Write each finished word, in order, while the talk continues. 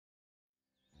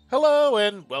Hello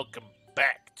and welcome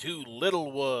back to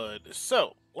Littlewood.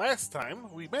 So, last time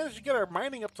we managed to get our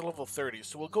mining up to level 30,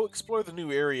 so we'll go explore the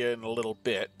new area in a little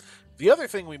bit. The other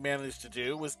thing we managed to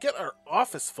do was get our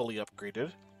office fully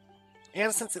upgraded.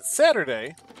 And since it's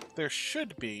Saturday, there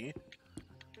should be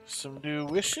some new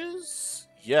wishes?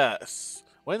 Yes,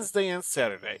 Wednesday and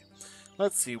Saturday.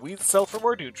 Let's see, we'd sell for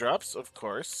more dewdrops, of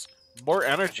course. More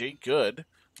energy, good.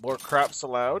 More crops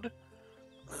allowed.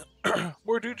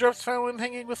 More dewdrops found when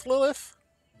hanging with Lilith?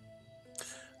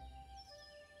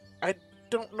 I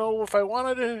don't know if I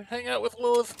wanted to hang out with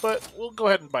Lilith, but we'll go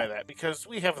ahead and buy that because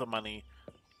we have the money,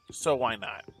 so why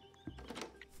not?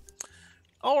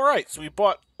 Alright, so we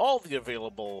bought all the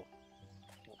available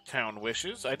town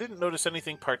wishes. I didn't notice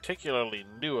anything particularly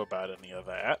new about any of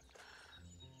that.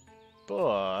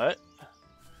 But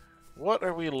what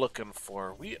are we looking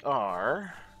for? We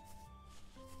are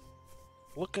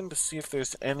looking to see if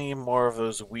there's any more of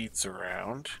those weeds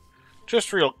around.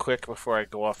 Just real quick before I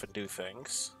go off and do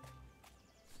things.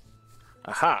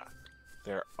 Aha!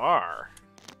 There are.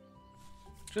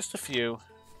 Just a few.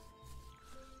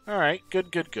 Alright,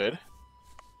 good.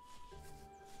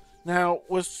 Now,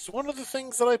 was one of the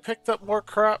things that I picked up more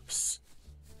crops?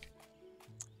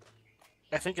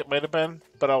 I think it might have been,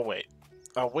 but I'll wait.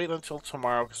 I'll wait until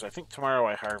tomorrow, because I think tomorrow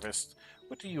I harvest.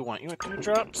 What do you want? You want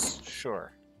dewdrops?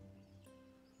 Sure.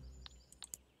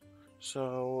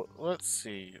 So, let's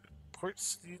see. Port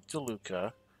City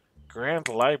DeLuca, Grand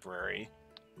Library,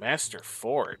 Master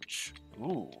Forge.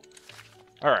 Ooh.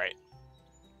 Alright.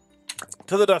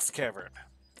 To the Dust Cavern.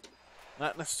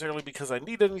 Not necessarily because I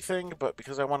need anything, but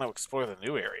because I want to explore the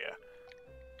new area.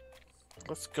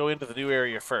 Let's go into the new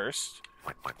area first.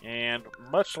 And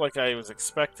much like I was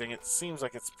expecting, it seems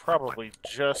like it's probably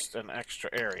just an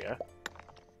extra area.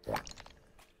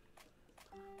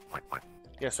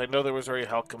 Yes, I know there was already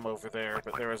Halcom over there,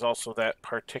 but there was also that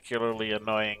particularly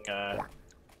annoying, I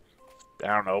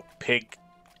don't know, pig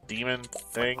demon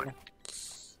thing.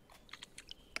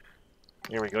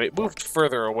 Here we go. It moved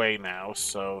further away now,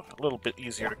 so a little bit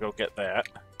easier to go get that.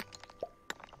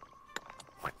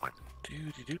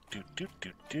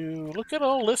 Look at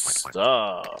all this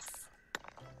stuff.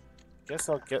 Guess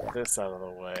I'll get this out of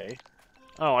the way.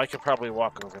 Oh, I could probably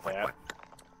walk over that.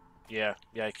 Yeah,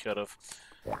 I could have.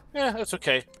 Yeah, that's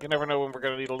okay. You never know when we're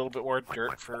going to need a little bit more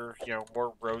dirt for,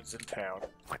 more roads in town.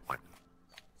 A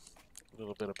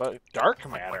little bit of dark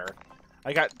matter.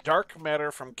 I got dark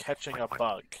matter from catching a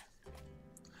bug.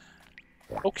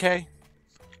 Okay.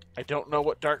 I don't know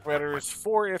what dark matter is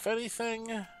for, if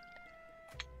anything.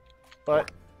 But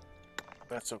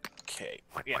that's okay.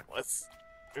 Yeah, let's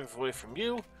move away from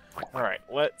you. Alright,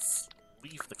 let's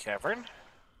leave the cavern.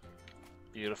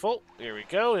 Beautiful. Here we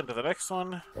go, into the next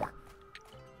one.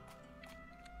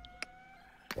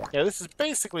 Yeah, this is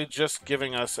basically just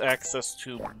giving us access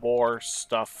to more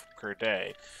stuff per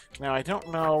day. Now, I don't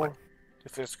know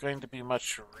if there's going to be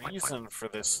much reason for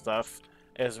this stuff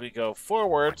as we go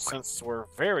forward, since we're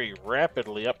very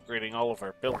rapidly upgrading all of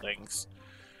our buildings.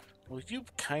 Will you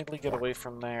kindly get away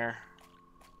from there?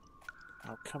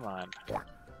 Oh, come on.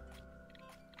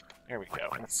 There we go.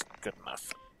 That's good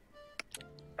enough.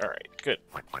 Alright, good.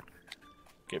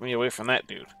 Get me away from that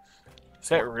dude. Is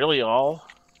that really all?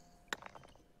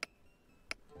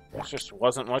 There just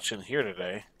wasn't much in here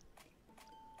today.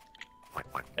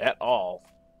 At all.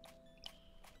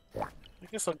 I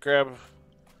guess I'll grab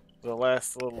the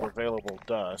last little available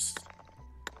dust.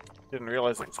 Didn't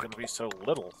realize it was going to be so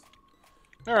little.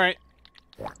 Alright.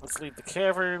 Let's leave the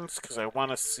caverns, because I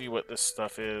want to see what this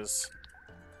stuff is.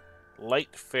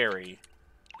 Light Fairy.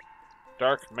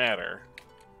 Dark Matter.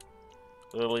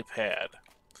 Lily Pad.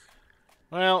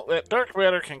 Well, that dark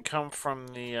matter can come from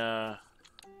the,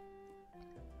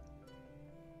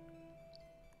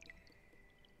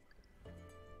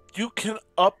 You can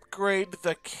upgrade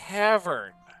the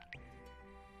cavern!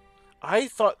 I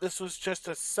thought this was just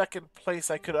a second place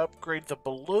I could upgrade the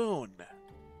balloon.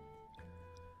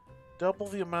 Double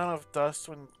the amount of dust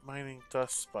when mining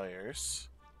dust spires.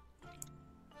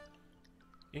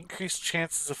 Increased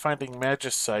chances of finding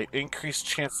Magicite. Increased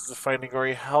chances of finding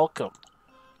Ori Halcom.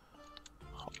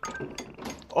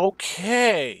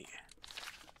 Okay.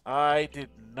 I did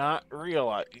not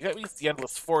realize. That means the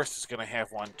Endless Forest is going to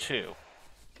have one too.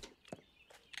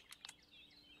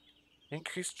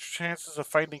 Increased chances of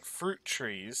finding fruit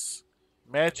trees,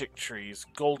 magic trees,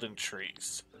 golden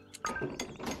trees.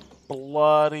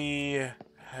 Bloody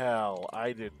hell.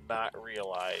 I did not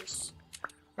realize.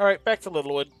 Alright, back to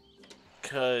Littlewood.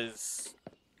 Because,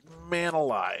 man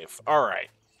alive. Alright.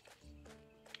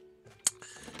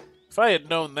 If I had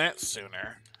known that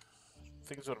sooner,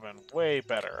 things would have been way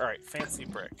better. Alright, fancy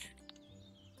brick.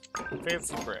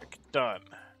 Fancy brick. Done.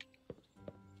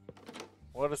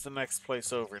 What does the next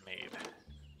place over need?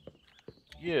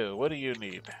 You, what do you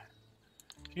need?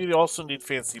 You also need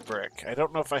fancy brick. I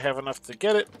don't know if I have enough to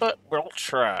get it, but we'll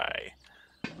try.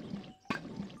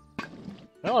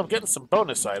 Well, I'm getting some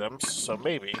bonus items, so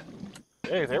maybe.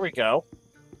 Hey, there we go.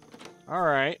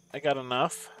 Alright, I got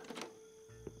enough.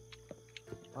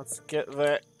 Let's get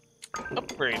that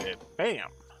upgraded. Bam!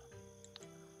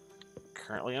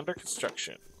 Currently under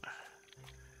construction.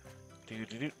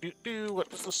 What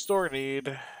does the store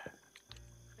need?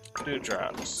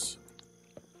 Dewdrops.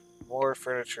 More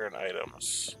furniture and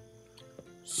items.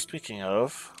 Speaking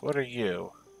of, what are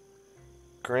you?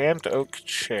 Grand oak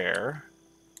chair,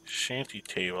 shanty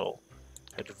table,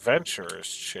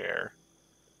 adventurer's chair,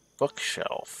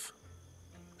 bookshelf.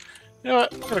 You know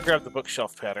what? I'm gonna grab the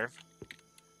bookshelf pattern.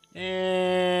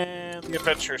 And the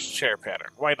adventurer's chair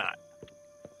pattern. Why not?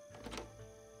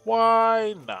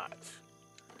 Why not?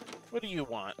 What do you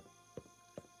want?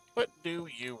 What do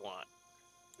you want?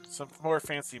 Some more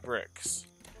fancy bricks.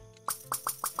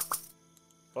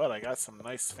 But I got some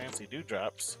nice fancy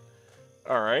dewdrops.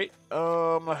 Alright,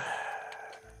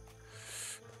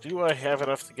 do I have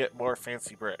enough to get more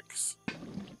fancy bricks?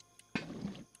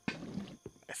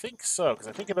 I think so, because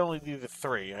I think it only needed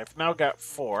 3. I've now got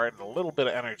 4 and a little bit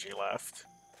of energy left.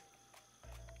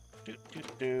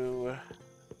 There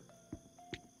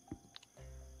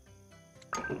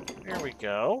we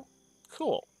go.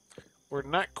 Cool. We're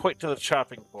not quite to the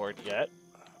chopping board yet,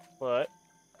 but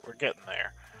we're getting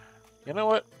there. You know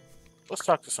what? Let's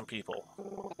talk to some people.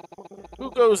 Who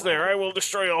goes there? I will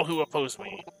destroy all who oppose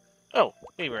me. Oh,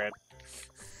 hey, Brad.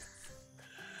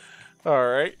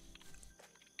 Alright.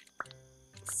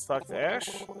 Let's talk to Ash.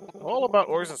 All about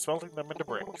ores and smelting them into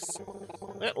bricks.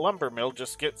 That lumber mill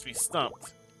just gets me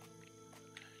stumped.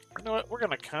 You know what? We're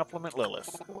gonna compliment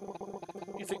Lilith.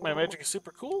 You think my magic is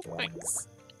super cool? Thanks.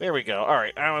 There we go.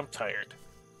 Alright, now I'm tired.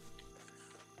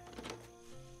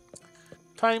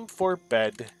 Time for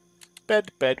bed.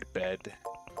 Bed, bed, bed.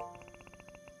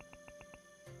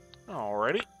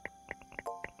 Alrighty.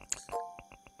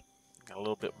 Got a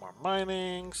little bit more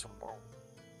mining, some more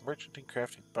merchanting,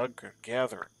 crafting, bunker,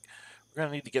 gathering. We're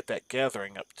gonna need to get that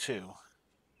gathering up too.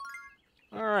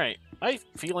 Alright, I'm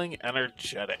feeling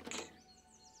energetic.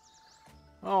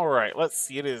 Alright, let's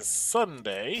see, it is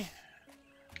Sunday,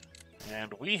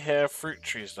 and we have fruit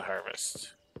trees to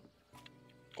harvest.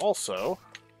 Also,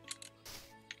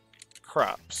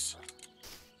 crops.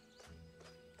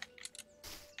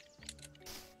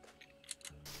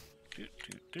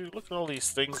 Look at all these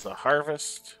things to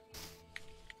harvest.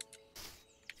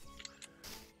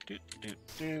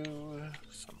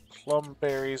 Some plum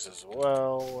berries as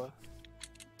well.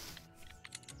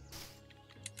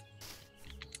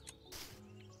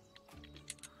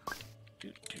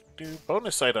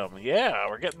 Bonus item. Yeah,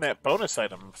 we're getting that bonus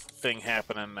item thing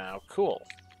happening now. Cool.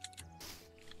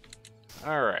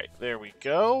 Alright, there we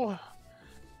go.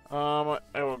 I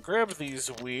will grab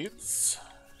these weeds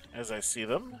as I see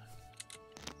them.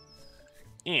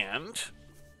 And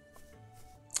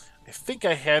I think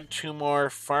I had 2 more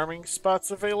farming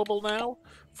spots available now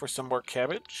for some more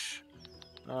cabbage.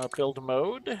 Build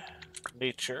mode,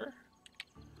 nature,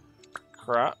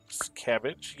 crops,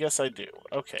 cabbage. Yes, I do.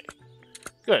 Okay.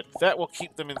 Good. That will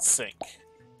keep them in sync.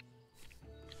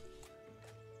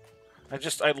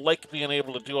 I like being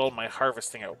able to do all my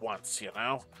harvesting at once, you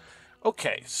know?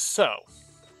 Okay, so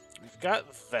we've got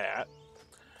that.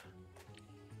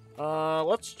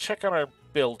 Let's check on our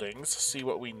buildings, see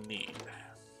what we need.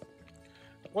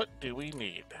 What do we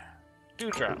need?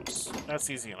 Dewdrops. That's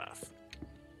easy enough.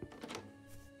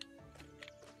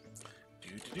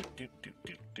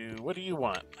 What do you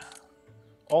want?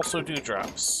 Also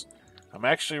dewdrops. I'm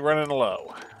actually running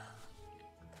low.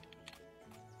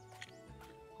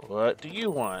 What do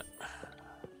you want?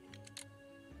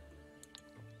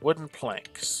 Wooden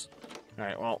planks.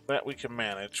 Alright, well, that we can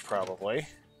manage, probably.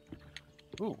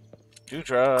 Ooh,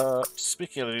 dewdrops.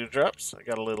 Speaking of dewdrops, I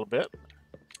got a little bit.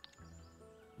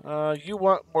 You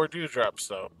want more dewdrops,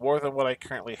 though. More than what I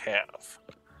currently have.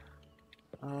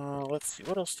 Let's see.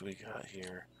 What else do we got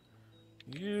here?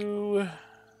 You...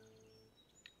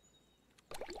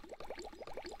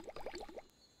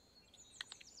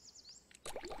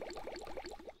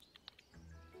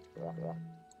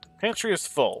 Pantry is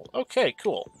full. Okay,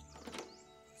 cool.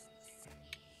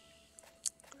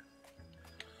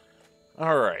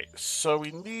 Alright, so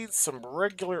we need some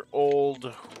regular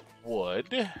old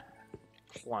wood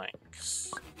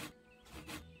planks.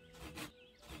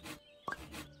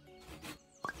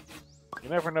 You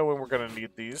never know when we're going to need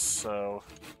these, so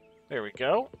there we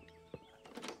go.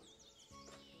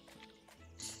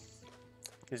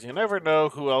 Because you never know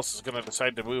who else is going to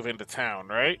decide to move into town,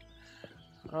 right?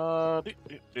 No,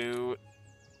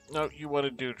 you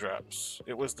wanted dewdrops.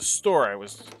 It was the store I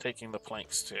was taking the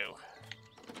planks to.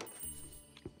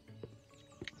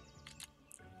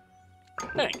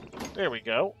 Hey, there we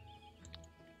go.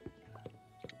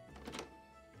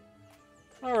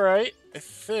 Alright, I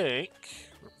think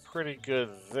we're pretty good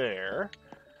there.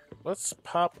 Let's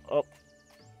pop up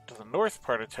to the north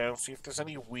part of town, see if there's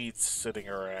any weeds sitting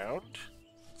around.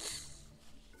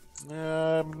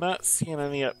 I'm not seeing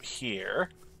any up here.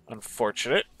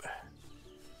 Unfortunate.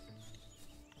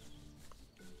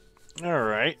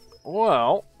 Alright,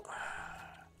 well,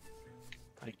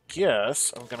 I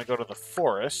guess I'm gonna go to the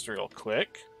forest real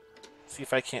quick. See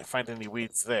if I can't find any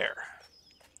weeds there.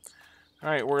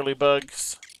 Alright,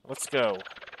 whirlybugs, let's go.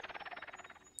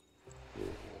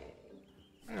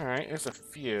 Alright, there's a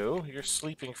few. You're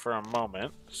sleeping for a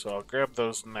moment, so I'll grab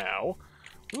those now.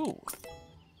 Ooh,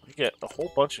 we get a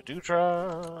whole bunch of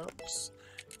dewdrops.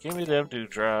 Give me them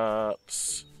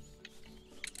dewdrops.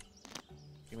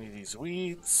 Give me these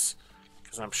weeds,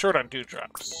 because I'm short on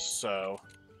dewdrops, so...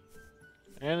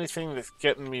 anything that's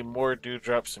getting me more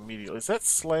dewdrops immediately. Is that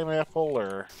slime apple,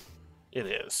 or... it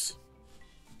is.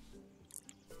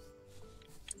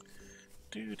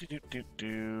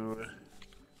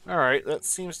 Alright, that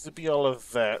seems to be all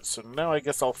of that. So now I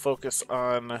guess I'll focus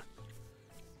on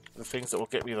the things that will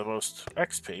get me the most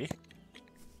XP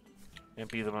and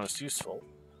be the most useful.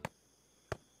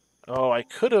 Oh, I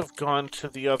could have gone to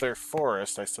the other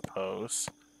forest, I suppose.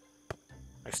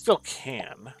 I still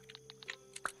can.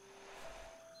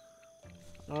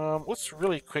 Let's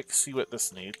really quick see what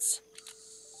this needs.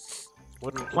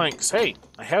 Wooden planks. Hey,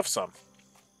 I have some.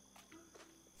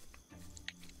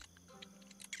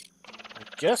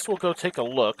 Guess we'll go take a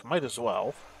look. Might as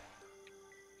well.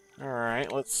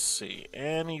 Alright, let's see.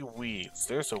 Any weeds?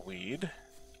 There's a weed.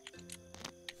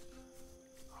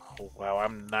 Oh, wow,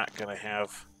 I'm not gonna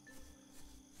have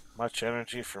much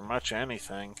energy for much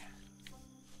anything.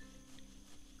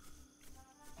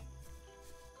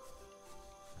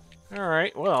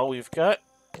 Alright, well, we've got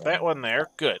that one there.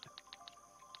 Good.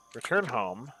 Return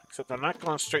home. Except I'm not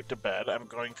going straight to bed. I'm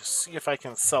going to see if I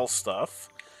can sell stuff.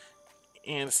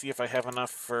 And see if I have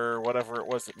enough for whatever it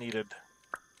was that needed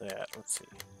that. Let's see.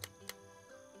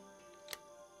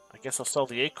 I guess I'll sell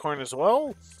the acorn as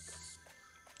well?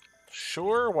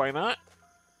 Sure, why not?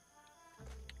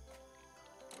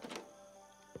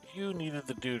 You needed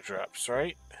the dewdrops,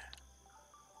 right?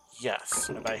 Yes,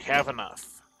 and I have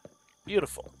enough.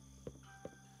 Beautiful.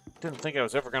 Didn't think I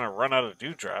was ever going to run out of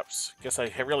dewdrops. Guess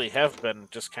I really have been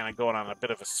just kind of going on a bit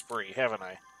of a spree, haven't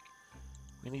I?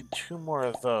 We need 2 more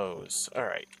of those.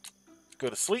 Alright. Go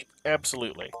to sleep?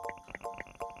 Absolutely.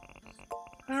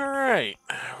 Alright.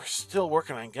 We're still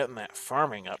working on getting that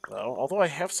farming up, though. Although I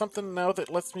have something now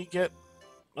that lets me get,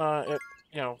 at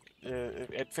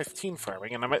 15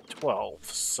 farming, and I'm at 12,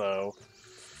 so...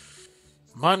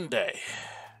 Monday.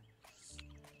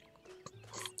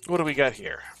 What do we got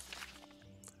here?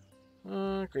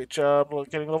 Great job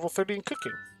getting level 30 in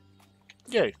cooking.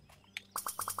 Yay.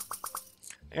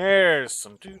 There's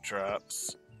some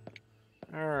dewdrops.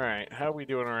 Alright, how are we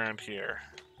doing around here?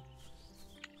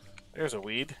 There's a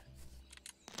weed.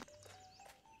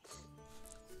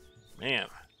 Man,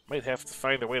 might have to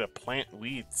find a way to plant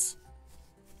weeds.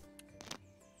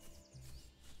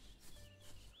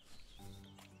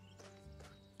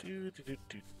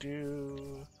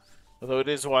 Although it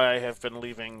is why I have been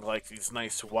leaving like these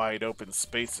nice wide open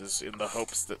spaces in the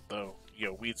hopes that the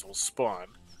weeds will spawn.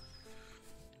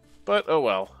 But, oh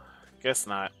well. Guess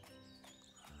not.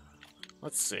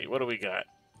 Let's see, what do we got?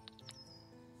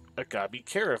 A gobby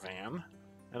caravan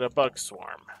and a bug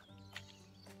swarm.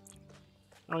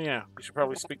 Oh yeah, we should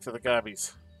probably speak to the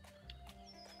gobbies.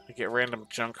 I get random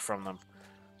junk from them.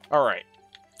 Alright,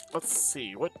 let's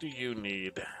see, what do you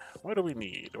need? What do we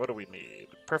need? What do we need?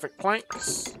 Perfect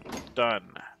planks?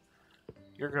 Done.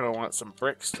 You're gonna want some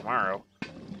bricks tomorrow.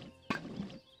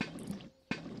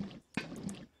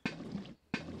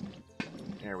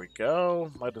 There we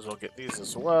go. Might as well get these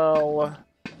as well.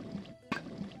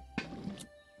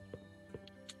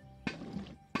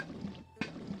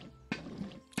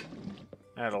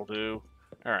 That'll do.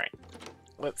 Alright.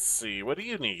 Let's see. What do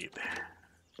you need?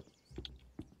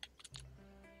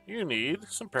 You need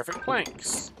some perfect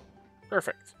planks.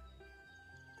 Perfect.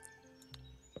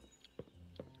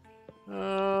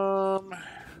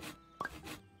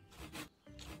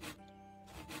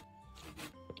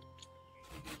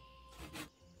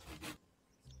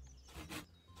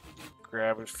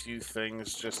 Grab a few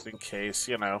things just in case,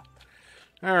 you know.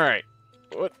 Alright,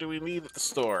 what do we need at the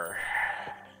store?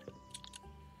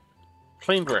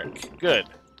 Plain brick. Good.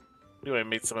 Knew I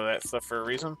made some of that stuff for a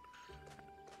reason.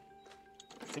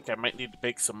 I think I might need to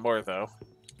bake some more, though.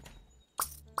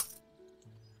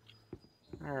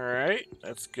 Alright,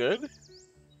 that's good.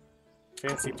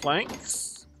 Fancy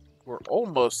planks. We're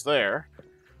almost there.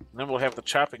 And then we'll have the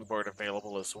chopping board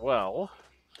available as well,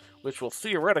 which will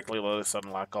theoretically let us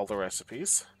unlock all the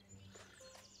recipes.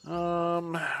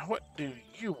 What do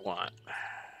you want?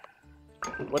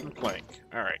 Wooden plank.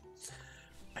 Alright.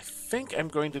 I think I'm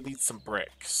going to need some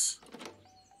bricks.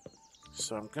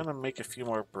 So I'm gonna make a few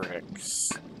more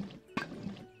bricks.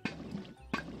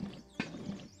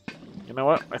 You know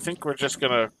what? I think we're just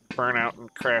gonna burn out in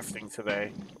crafting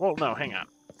today. Well, no, hang on.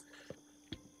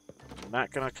 I'm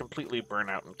not gonna completely burn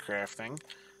out in crafting.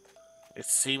 It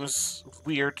seems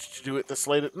weird to do it this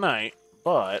late at night,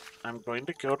 but I'm going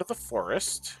to go to the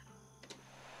forest.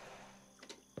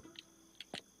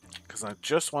 Because I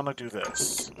just want to do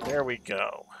this. There we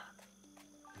go.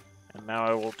 And now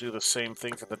I will do the same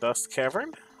thing for the dust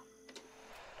cavern.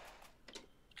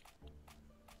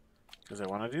 Because I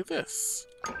want to do this.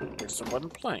 There's some wooden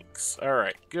planks.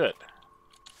 Alright, good.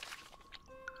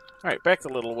 Alright, back to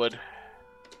Littlewood.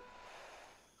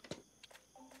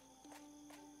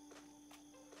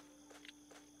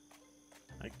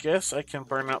 I guess I can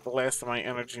burn out the last of my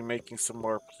energy making some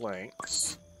more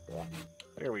planks.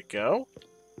 There we go.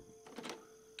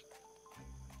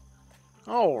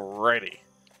 Alrighty.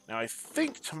 Now I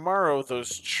think tomorrow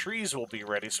those trees will be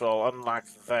ready, so I'll unlock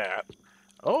that.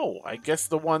 Oh, I guess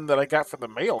the one that I got from the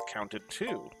mail counted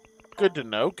too. Good to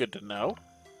know, good to know.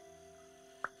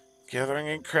 Gathering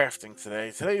and crafting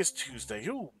today. Today is Tuesday.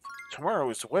 Ooh, tomorrow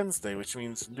is Wednesday, which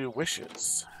means new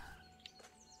wishes.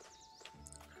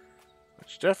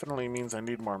 Which definitely means I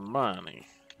need more money.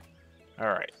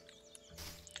 Alright.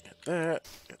 Get that,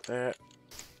 get that,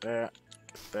 get that,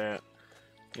 get that.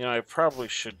 You know, I probably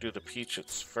should do the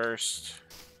peaches first.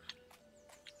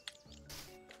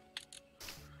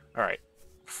 Alright.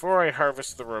 Before I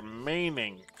harvest the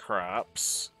remaining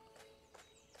crops,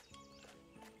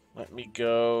 let me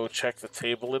go check the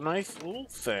table in my little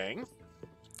thing.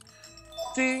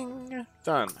 Ding!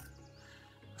 Done.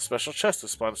 A special chest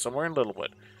is spawned somewhere in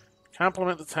Littlewood.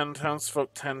 Compliment the 10 townsfolk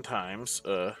 10 times.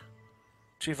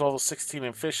 Achieve level 16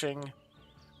 in fishing.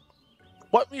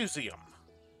 What museum?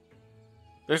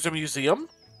 There's a museum?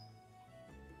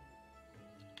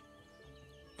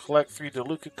 Collect 3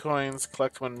 Deluca coins,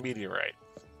 collect 1 meteorite.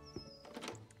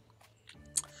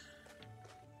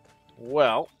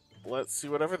 Well, let's see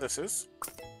whatever this is.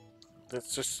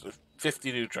 That's just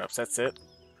 50 new drops, that's it.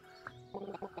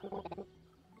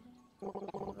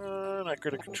 Not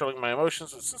good at controlling my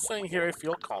emotions, but since staying here I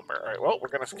feel calmer. Alright, well, we're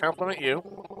gonna compliment you.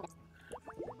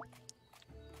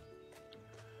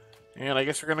 And I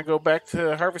guess we're gonna go back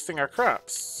to harvesting our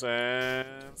crops,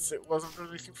 since it wasn't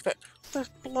really anything for that. The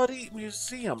bloody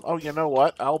museum! Oh, you know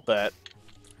what? I'll bet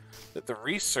that the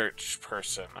research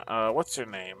person, what's her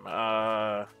name?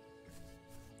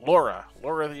 Laura.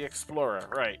 Laura the Explorer,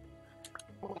 right.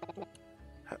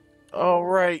 Oh,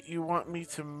 right, you want me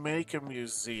to make a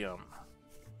museum.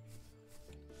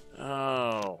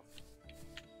 Oh.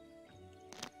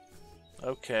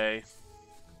 Okay.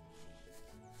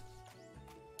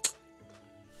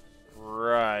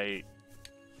 Right.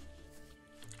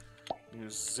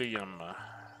 Museum.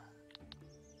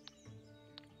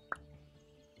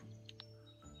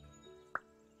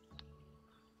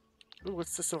 Ooh,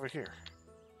 what's this over here?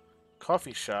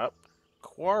 Coffee shop.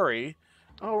 Quarry.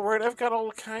 Oh, right, I've got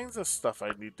all kinds of stuff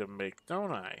I need to make,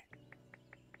 don't I?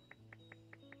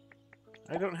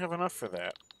 I don't have enough for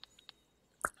that.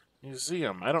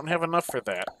 Museum. I don't have enough for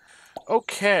that.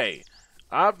 Okay.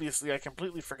 Obviously, I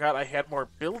completely forgot I had more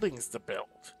buildings to build.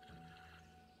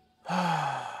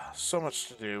 So much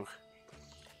to do.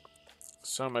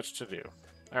 So much to do.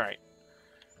 Alright.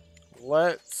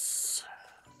 Let's,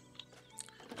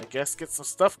 I guess, get some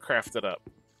stuff crafted up.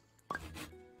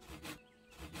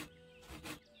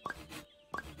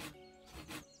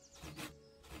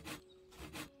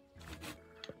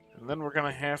 And then we're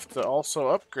going to have to also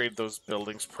upgrade those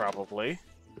buildings, probably.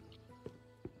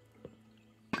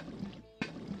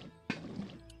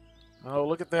 Oh,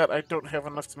 look at that. I don't have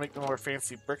enough to make the more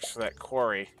fancy bricks for that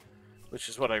quarry, which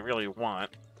is what I really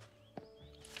want.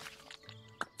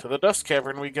 To the dust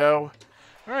cavern we go.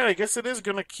 Alright, I guess it is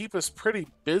going to keep us pretty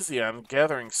busy on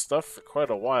gathering stuff for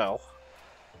quite a while.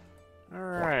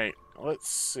 Alright, let's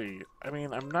see. I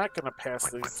mean, I'm not going to pass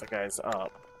these guys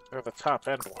up. They're the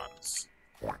top-end ones.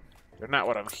 They're not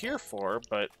what I'm here for,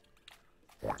 but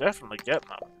I'm definitely getting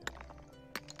them.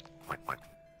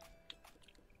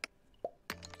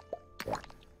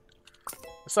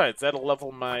 Besides, that'll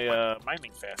level my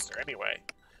mining faster anyway.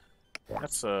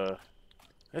 That's a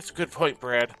good point,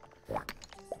 Brad.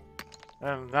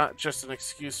 And not just an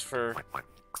excuse for,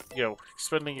 you know,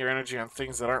 spending your energy on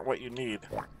things that aren't what you need.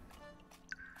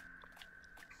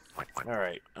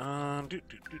 Alright, I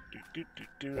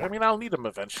mean, I'll need them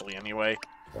eventually anyway,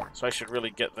 so I should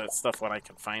really get that stuff when I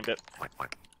can find it.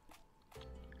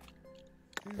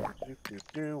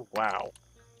 Wow.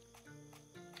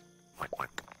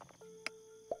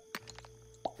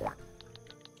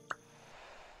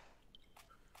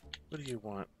 What do you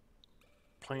want?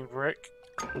 Plain brick?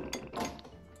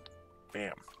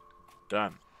 Bam.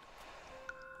 Done.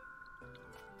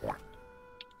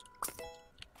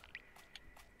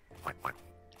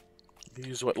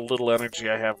 Use what little energy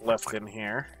I have left in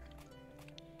here.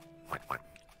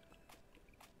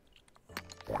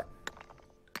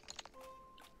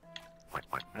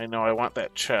 I know I want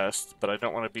that chest, but I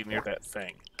don't want to be near that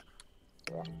thing.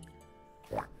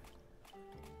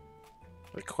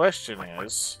 The question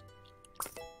is...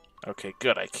 Okay,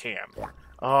 good, I can.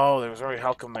 Oh, there was already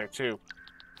Halcom there, too.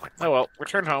 Oh well,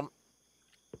 return home.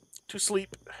 To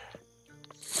sleep.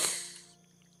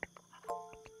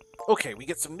 Okay, we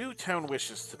get some new town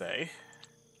wishes today.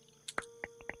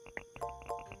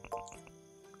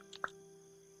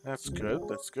 That's good,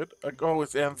 that's good. Oh,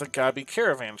 and the Gabi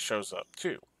caravan shows up,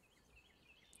 too.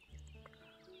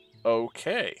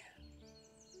 Okay.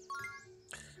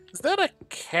 Is that a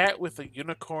cat with a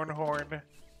unicorn horn?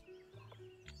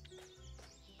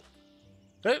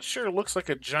 That sure looks like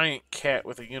a giant cat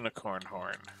with a unicorn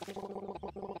horn.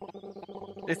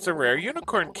 It's a rare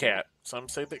unicorn cat. Some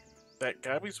say that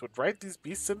Gabis would ride these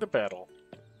beasts into battle.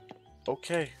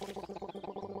 Okay.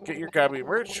 Get your Gabi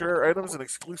merch, rare items, and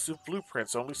exclusive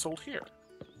blueprints only sold here.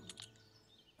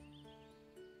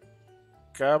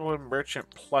 Goblin Merchant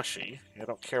Plushie. I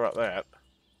don't care about that.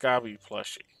 Gabi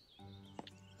Plushie.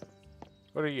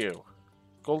 What are you?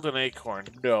 Golden Acorn.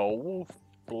 No.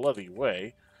 Bloody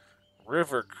way.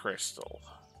 River Crystal.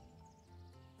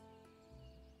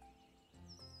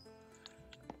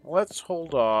 Let's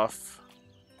hold off.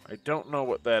 I don't know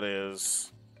what that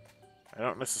is. I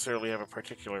don't necessarily have a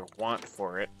particular want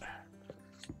for it.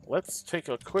 Let's take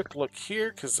a quick look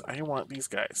here, because I want these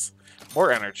guys.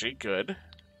 More energy, good.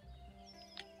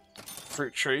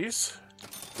 Fruit trees.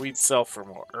 We'd sell for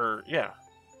more. Yeah.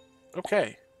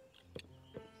 Okay.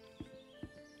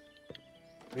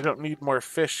 We don't need more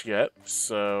fish yet,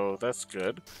 so that's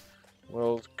good.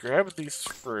 We'll grab these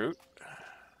fruit.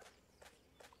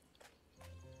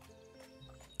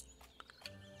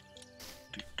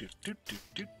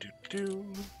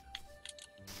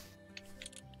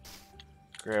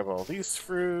 Grab all these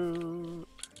fruit.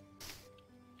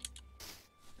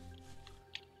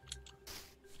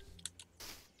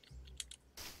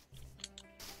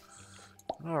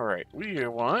 Alright, we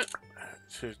want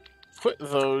to put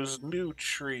those new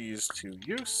trees to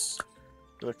use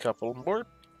with a couple more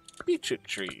beechit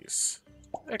trees.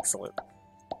 Excellent.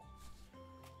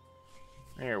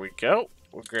 There we go.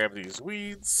 We'll grab these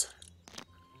weeds.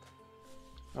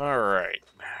 Alright.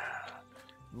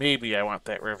 Maybe I want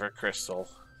that river crystal.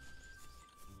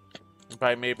 And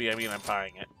by maybe, I mean I'm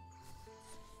buying it.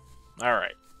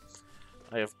 Alright.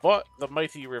 I have bought the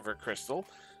mighty river crystal,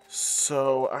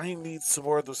 so I need some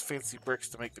more of those fancy bricks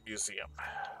to make the museum.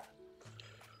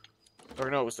 Or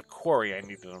no, it was the quarry I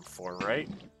needed them for, right?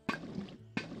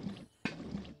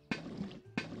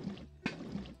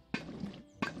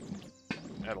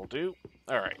 That'll do.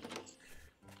 Alright.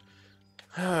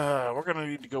 We're gonna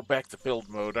need to go back to build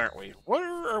mode, aren't we?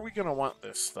 Where are we gonna want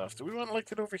this stuff? Do we want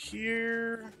like it over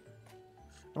here?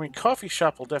 I mean, coffee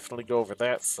shop will definitely go over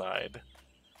that side.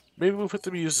 Maybe we'll put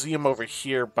the museum over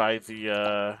here by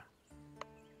the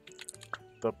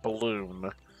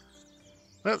balloon.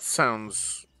 That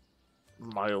sounds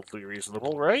mildly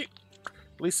reasonable, right?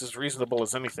 At least as reasonable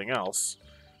as anything else.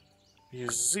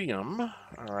 Museum,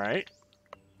 alright.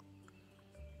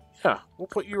 Yeah, we'll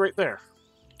put you right there.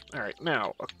 Alright,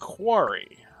 now, a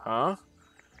quarry, huh?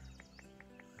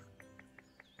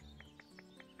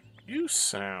 You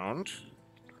sound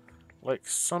like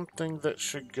something that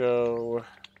should go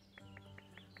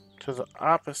to the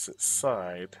opposite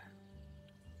side.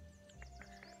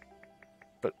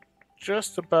 But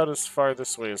just about as far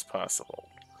this way as possible.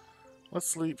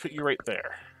 Let's put you right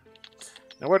there.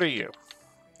 Now, what are you?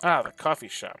 Ah, the coffee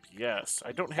shop. Yes,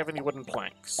 I don't have any wooden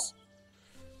planks.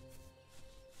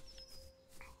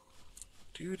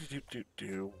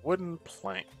 Wooden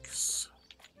planks.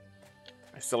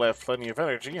 I still have plenty of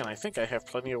energy, and I think I have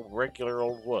plenty of regular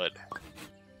old wood.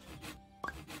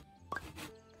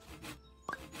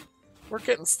 We're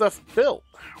getting stuff built.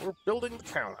 We're building the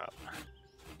town up.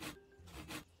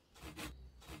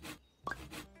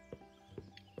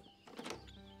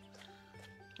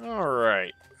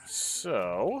 Alright,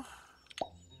 so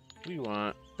we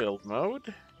want build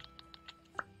mode,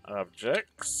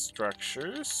 objects,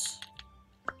 structures,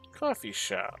 coffee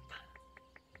shop.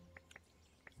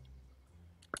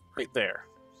 Right there.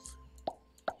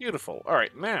 Beautiful.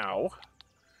 Alright, now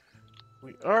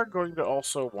we are going to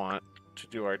also want to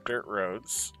do our dirt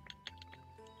roads.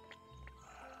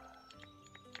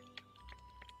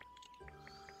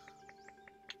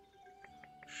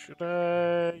 Should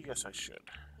I? Yes, I should.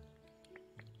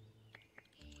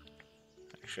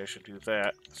 Actually, I should do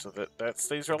that so that that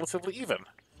stays relatively even.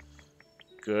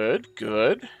 Good,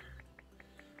 good.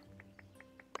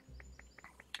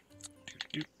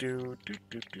 Do do do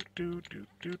do do do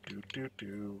do do do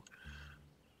do.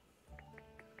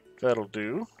 That'll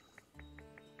do.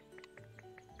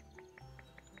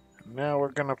 Now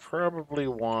we're gonna probably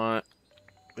want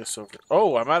this over.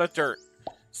 Oh, I'm out of dirt.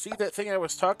 See that thing I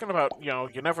was talking about? You know,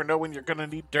 you never know when you're gonna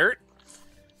need dirt.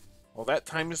 Well, that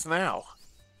time is now.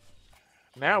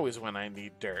 Now is when I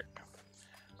need dirt.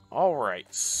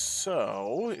 Alright,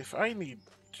 so if I need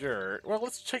dirt... Well,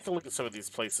 let's take a look at some of these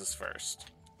places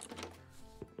first.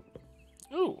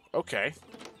 Ooh, okay.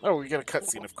 Oh, we get a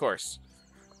cutscene, of course.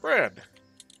 Brad,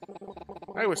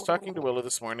 I was talking to Willa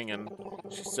this morning, and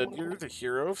she said you're the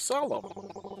hero of Solemn.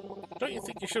 Don't you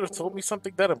think you should have told me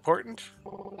something that important?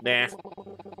 Nah.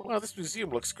 Well, this museum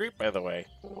looks great, by the way.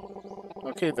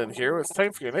 Okay then, hero, it's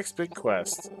time for your next big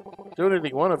quest.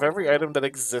 Donating one of every item that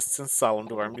exists in Solemn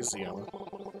to our museum.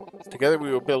 Together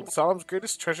we will build Solemn's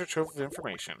greatest treasure trove of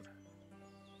information.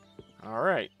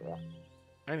 Alright.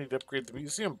 I need to upgrade the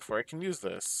museum before I can use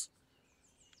this.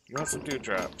 You want some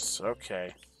dewdrops?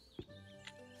 Okay.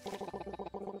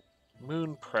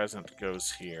 Moon Present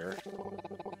goes here.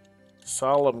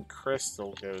 Solemn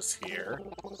Crystal goes here.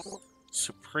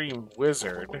 Supreme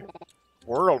Wizard.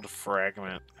 World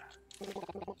Fragment.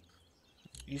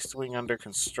 East Wing under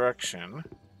construction.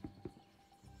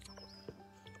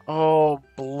 Oh,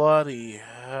 bloody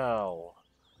hell.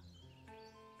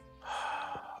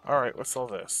 Alright, what's all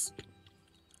this?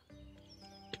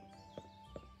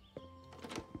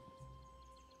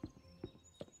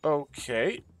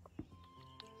 Okay.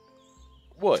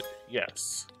 Wood,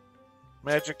 yes.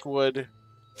 Magic wood,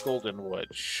 golden wood,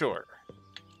 sure.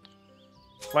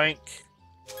 Plank,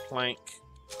 plank,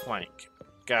 plank.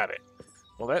 Got it.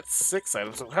 Well, that's 6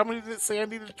 items. So how many did it say I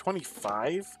needed?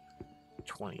 25?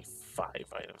 25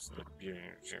 items.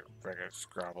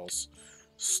 Scrabbles.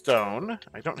 Stone.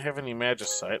 I don't have any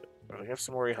magicite, but I have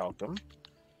some orichalcum.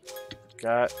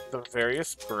 Got the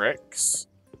various bricks.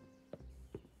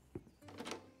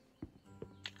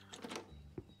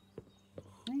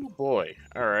 Oh boy.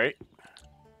 Alright.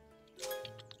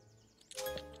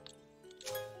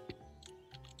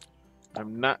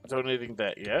 I'm not donating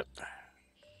that yet.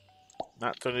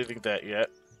 Not donating that yet.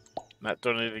 Not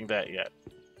donating that yet.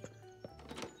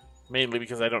 Mainly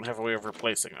because I don't have a way of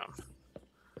replacing them.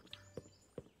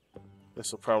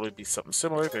 This will probably be something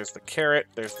similar. There's the carrot,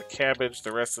 there's the cabbage,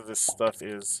 the rest of this stuff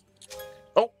is...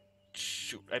 Oh!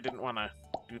 Shoot, I didn't want to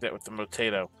do that with the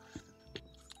potato.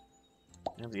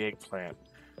 And the eggplant.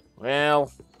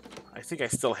 Well, I think I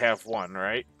still have one,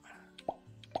 right?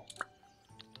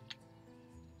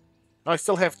 Oh, I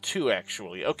still have 2,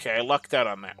 actually. Okay, I lucked out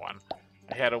on that one.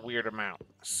 I had a weird amount,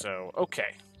 so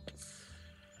okay.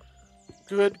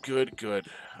 Good, good, good.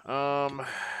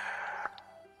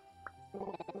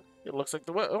 It looks like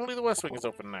only the West Wing is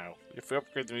open now. If we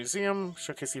upgrade the museum,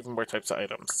 showcase even more types of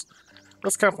items.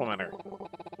 Let's compliment her.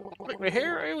 Like my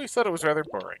hair? I always thought it was rather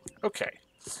boring. Okay.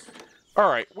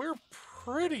 Alright, we're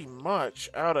pretty much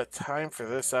out of time for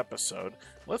this episode.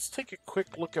 Let's take a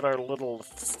quick look at our little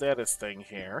status thing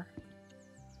here.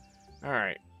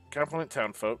 Alright, compliment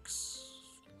town folks.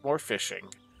 More fishing.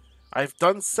 I've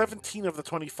done 17 of the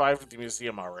 25 at the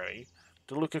museum already.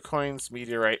 DeLuca coins,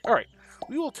 meteorite. Alright,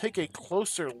 we will take a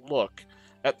closer look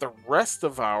at the rest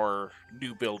of our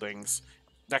new buildings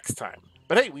next time.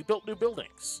 But hey, we built new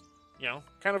buildings. You know,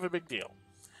 kind of a big deal.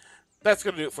 That's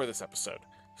going to do it for this episode.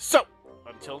 So,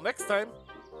 until next time,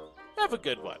 have a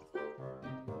good one.